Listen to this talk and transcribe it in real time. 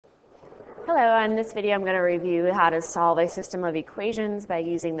Hello, in this video I'm going to review how to solve a system of equations by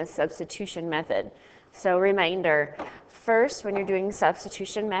using the substitution method. So reminder, first when you're doing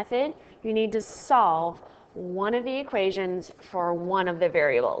substitution method, you need to solve one of the equations for one of the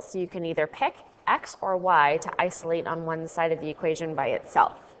variables. You can either pick x or y to isolate on one side of the equation by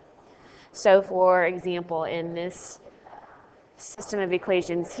itself. So for example, in this system of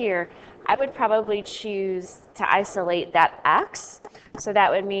equations here, I would probably choose to isolate that x. So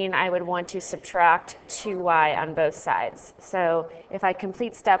that would mean I would want to subtract 2y on both sides. So if I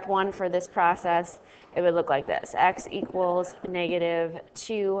complete step one for this process, it would look like this. X equals negative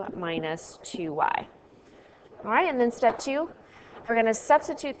 2 minus 2y. All right, and then step two, we're going to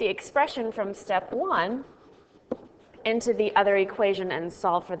substitute the expression from step one into the other equation and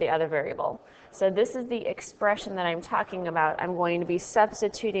solve for the other variable. So this is the expression that I'm talking about. I'm going to be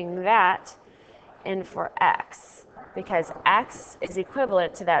substituting that in for x, because x is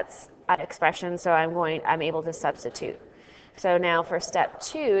equivalent to that expression, so I'm able to substitute. So now for step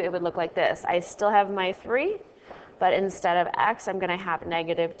two, it would look like this. I still have my 3, but instead of x, I'm going to have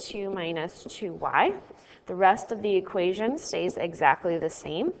negative 2 minus 2y. The rest of the equation stays exactly the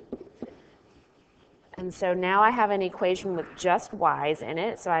same. And so now I have an equation with just y's in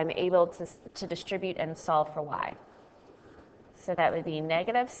it, so I'm able to distribute and solve for y. So that would be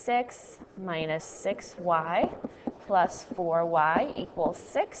negative 6 minus 6y plus 4y equals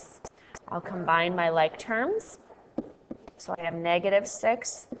 6. I'll combine my like terms. So I have negative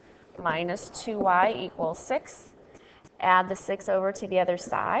 6 minus 2y equals 6. Add the 6 over to the other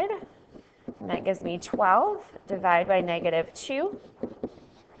side, and that gives me 12. Divide by negative 2.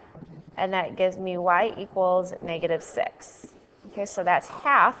 And that gives me y equals negative 6. Okay, so that's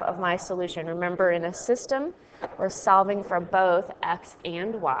half of my solution. Remember, in a system, we're solving for both x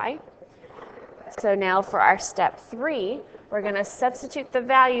and y. So now for our step 3, we're going to substitute the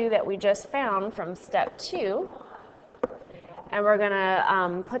value that we just found from step 2, and we're going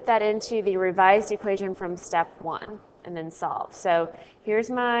to put that into the revised equation from step 1 and then solve. So here's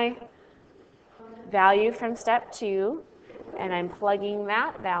my value from step 2. And I'm plugging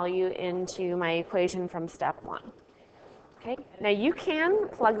that value into my equation from step 1. Okay. Now you can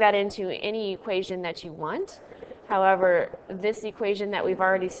plug that into any equation that you want. However, this equation that we've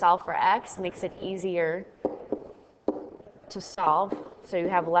already solved for x makes it easier to solve, so you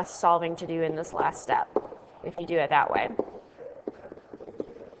have less solving to do in this last step if you do it that way.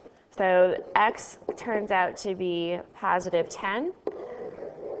 So x turns out to be positive 10.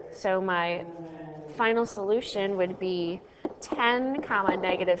 So my final solution would be 10 comma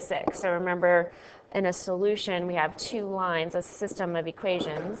negative 6. So remember, in a solution we have two lines, a system of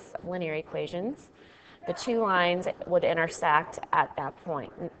equations, linear equations. The two lines would intersect at that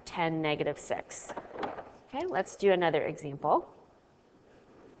point, 10, negative 6. Okay, let's do another example.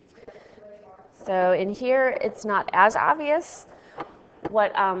 So in here it's not as obvious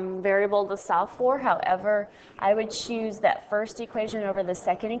what variable to solve for. However, I would choose that first equation over the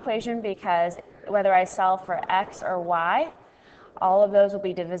second equation, because whether I solve for x or y, all of those will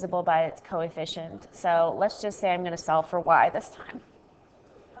be divisible by its coefficient. So let's just say I'm going to solve for y this time.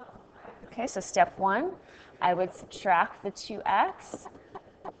 Okay, so step 1, I would subtract the 2x.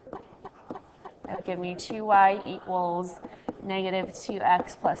 That would give me 2y equals negative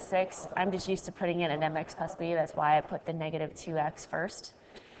 2x plus 6. I'm just used to putting it in mx plus b. That's why I put the negative 2x first.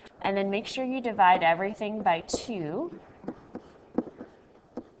 And then make sure you divide everything by 2.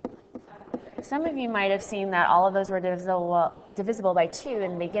 Some of you might have seen that all of those were divisible by 2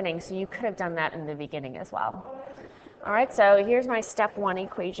 in the beginning, so you could have done that in the beginning as well. All right, so here's my step 1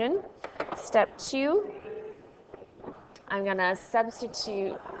 equation. Step 2, I'm going to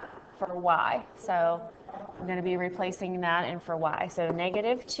substitute for y. So I'm going to be replacing that in for y. So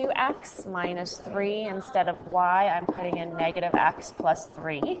negative 2x minus 3 instead of y, I'm putting in negative x plus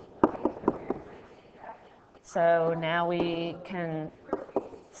 3. So now we can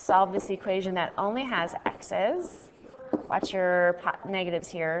solve this equation that only has x's. Watch your negatives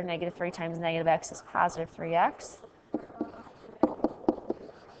here. Negative 3 times negative x is positive 3x.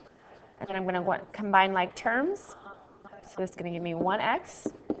 And then I'm going to combine like terms. So this is going to give me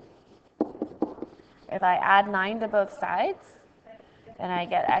 1x. If I add 9 to both sides, then I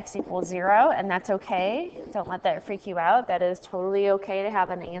get x equals 0, and that's okay. Don't let that freak you out. That is totally okay to have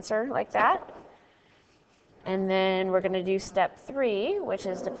an answer like that. And then we're going to do step 3, which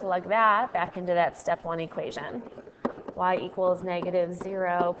is to plug that back into that step 1 equation. Y equals negative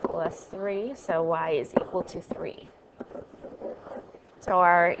 0 plus 3, so y is equal to 3. So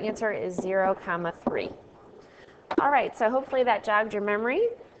our answer is 0, 3. All right, so hopefully that jogged your memory.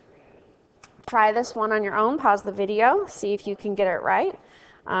 Try this one on your own. Pause the video, see if you can get it right.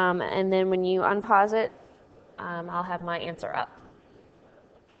 And then when you unpause it, I'll have my answer up.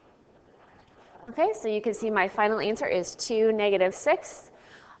 Okay, so you can see my final answer is 2, -6.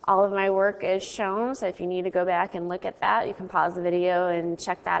 All of my work is shown, so if you need to go back and look at that, you can pause the video and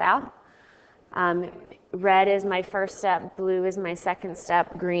check that out. Red is my first step, blue is my second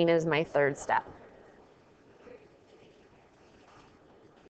step, green is my third step.